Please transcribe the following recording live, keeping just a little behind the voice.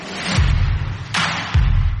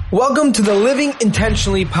Welcome to the Living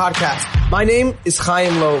Intentionally podcast. My name is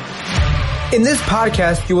Chaim Loeb. In this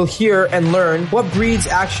podcast, you will hear and learn what breeds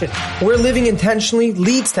action, where living intentionally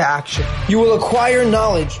leads to action. You will acquire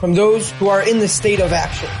knowledge from those who are in the state of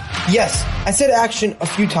action. Yes, I said action a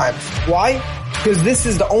few times. Why? Because this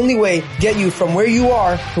is the only way to get you from where you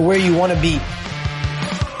are to where you want to be.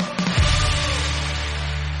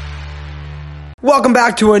 Welcome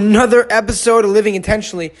back to another episode of Living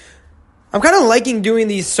Intentionally. I'm kind of liking doing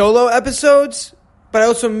these solo episodes, but I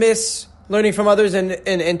also miss learning from others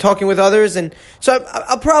and talking with others. And so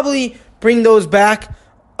I'll probably bring those back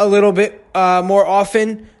a little bit more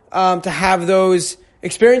often to have those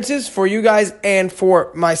experiences for you guys and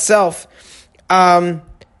for myself.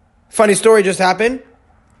 Funny story just happened.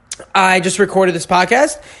 I just recorded this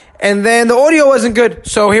podcast, and then the audio wasn't good.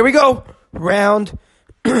 So here we go. Round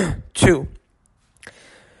 2.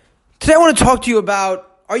 Today I want to talk to you about,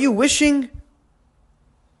 are you wishing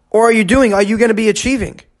or are you doing? Are you going to be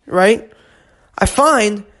achieving, right? I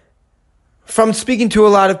find from speaking to a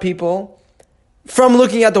lot of people, from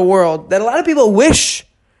looking at the world, that a lot of people wish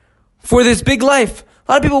for this big life.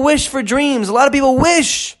 A lot of people wish for dreams. A lot of people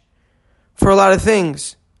wish for a lot of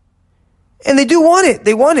things. And they do want it.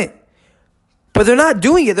 They want it. But they're not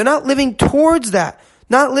doing it. They're not living towards that.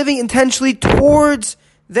 Not living intentionally towards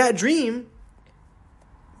that dream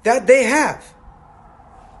that they have.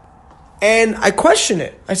 And I question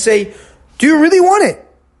it. I say, do you really want it?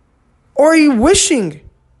 Or are you wishing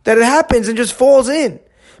that it happens and just falls in?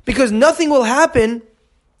 Because nothing will happen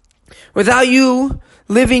without you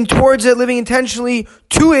living towards it, living intentionally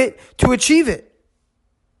to it, to achieve it.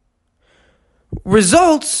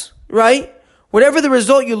 Results, right? Whatever the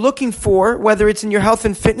result you're looking for, whether it's in your health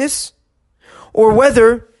and fitness, or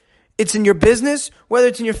whether it's in your business, whether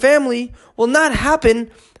it's in your family, will not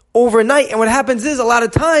happen overnight. And what happens is, a lot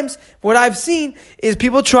of times, what I've seen is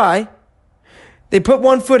people try, they put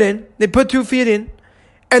 1 foot in, they put 2 feet in,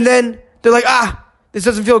 and then they're like, this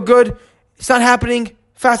doesn't feel good, it's not happening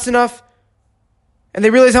fast enough, and they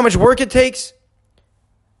realize how much work it takes,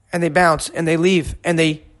 and they bounce, and they leave, and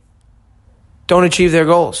they don't achieve their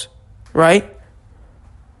goals, right?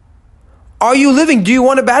 Are you living? Do you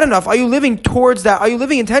want it bad enough? Are you living towards that? Are you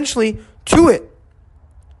living intentionally to it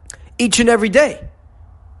each and every day?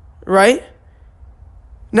 Right?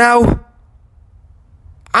 Now,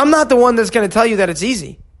 I'm not the one that's going to tell you that it's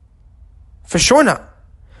easy. For sure not.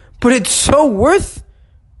 But it's so worth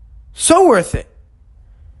it.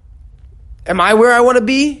 Am I where I want to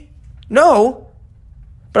be? No.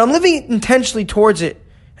 But I'm living intentionally towards it.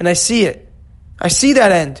 And I see it. I see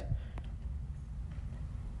that end.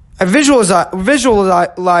 I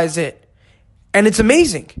visualize it. And it's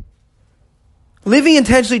amazing. Living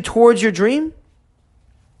intentionally towards your dream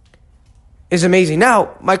is amazing.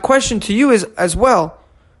 Now, my question to you is as well,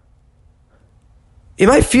 it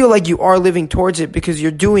might feel like you are living towards it because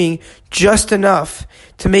you're doing just enough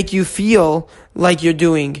to make you feel like you're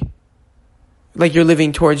living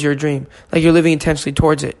towards your dream, like you're living intentionally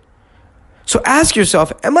towards it. So ask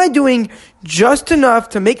yourself, am I doing just enough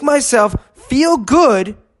to make myself feel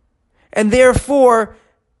good, and therefore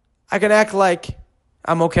I can act like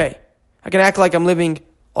I'm okay? I can act like I'm living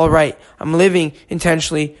all right. I'm living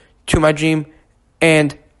intentionally to my dream,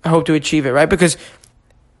 and I hope to achieve it, right? Because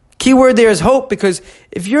key word there is hope, because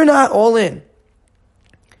if you're not all in,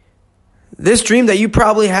 this dream that you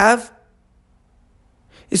probably have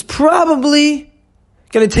is probably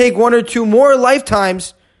going to take 1 or 2 more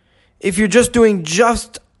lifetimes if you're just doing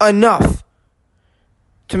just enough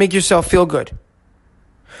to make yourself feel good.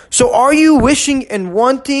 So are you wishing and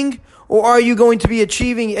wanting, or are you going to be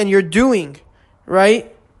achieving and you're doing,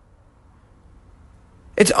 right?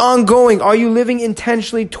 It's ongoing. Are you living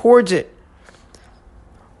intentionally towards it?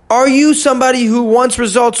 Are you somebody who wants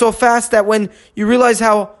results so fast that when you realize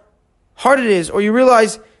how hard it is, or you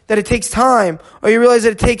realize that it takes time, or you realize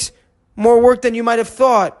that it takes more work than you might have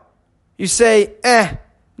thought, you say,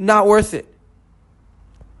 not worth it?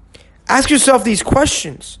 Ask yourself these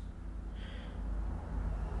questions.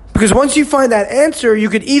 Because once you find that answer, you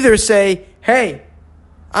could either say, hey,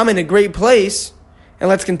 I'm in a great place, and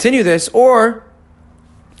let's continue this, or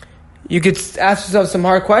you could ask yourself some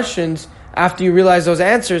hard questions after you realize those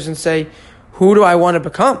answers and say, who do I want to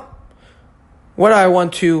become? What do I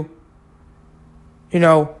want to,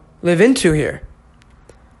 live into here?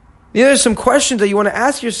 These are some questions that you want to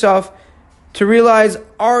ask yourself to realize,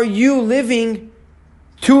 are you living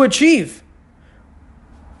to achieve?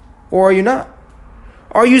 Or are you not?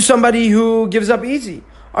 Are you somebody who gives up easy?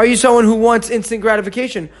 Are you someone who wants instant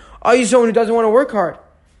gratification? Are you someone who doesn't want to work hard?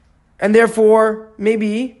 And therefore,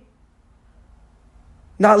 maybe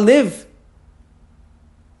not live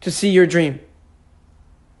to see your dream.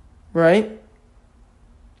 Right?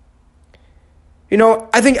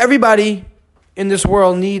 I think everybody in this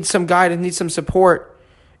world needs some guidance, needs some support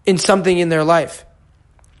in something in their life.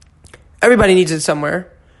 Everybody needs it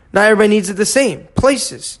somewhere. Not everybody needs it the same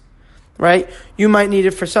places, right? You might need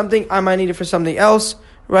it for something. I might need it for something else,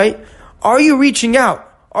 right? Are you reaching out?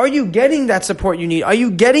 Are you getting that support you need? Are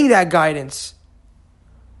you getting that guidance?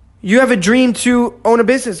 You have a dream to own a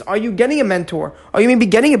business. Are you getting a mentor? Are you maybe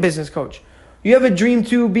getting a business coach? You have a dream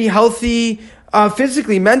to be healthy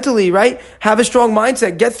physically, mentally, right? Have a strong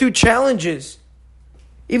mindset. Get through challenges.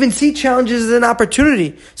 Even see challenges as an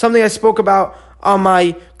opportunity. Something I spoke about on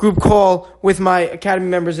my group call with my academy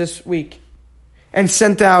members this week. And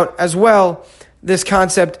sent out as well this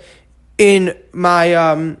concept in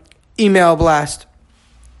my email blast.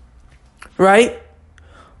 Right?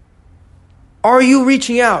 Are you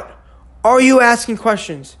reaching out? Are you asking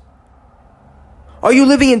questions? Are you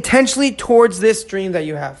living intentionally towards this dream that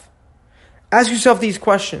you have? Ask yourself these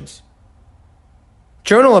questions.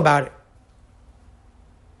 Journal about it.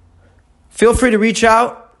 Feel free to reach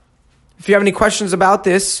out if you have any questions about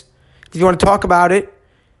this, if you want to talk about it.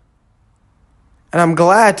 And I'm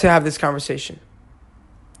glad to have this conversation.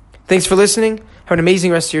 Thanks for listening. Have an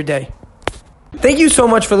amazing rest of your day. Thank you so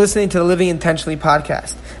much for listening to the Living Intentionally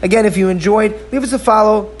podcast. Again, if you enjoyed, leave us a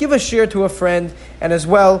follow, give a share to a friend, and as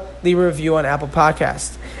well, leave a review on Apple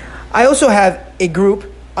Podcasts. I also have a group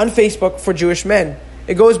on Facebook for Jewish men.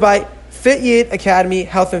 It goes by Fit Yid Academy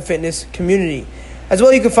Health and Fitness Community. As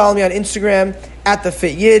well, you can follow me on Instagram at the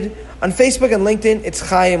Fit Yid. On Facebook and LinkedIn, it's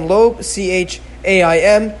Chaim Loeb, ChaimLoeb.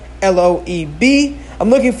 I'm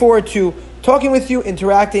looking forward to talking with you,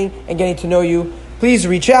 interacting, and getting to know you. Please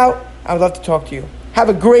reach out. I would love to talk to you. Have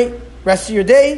a great rest of your day.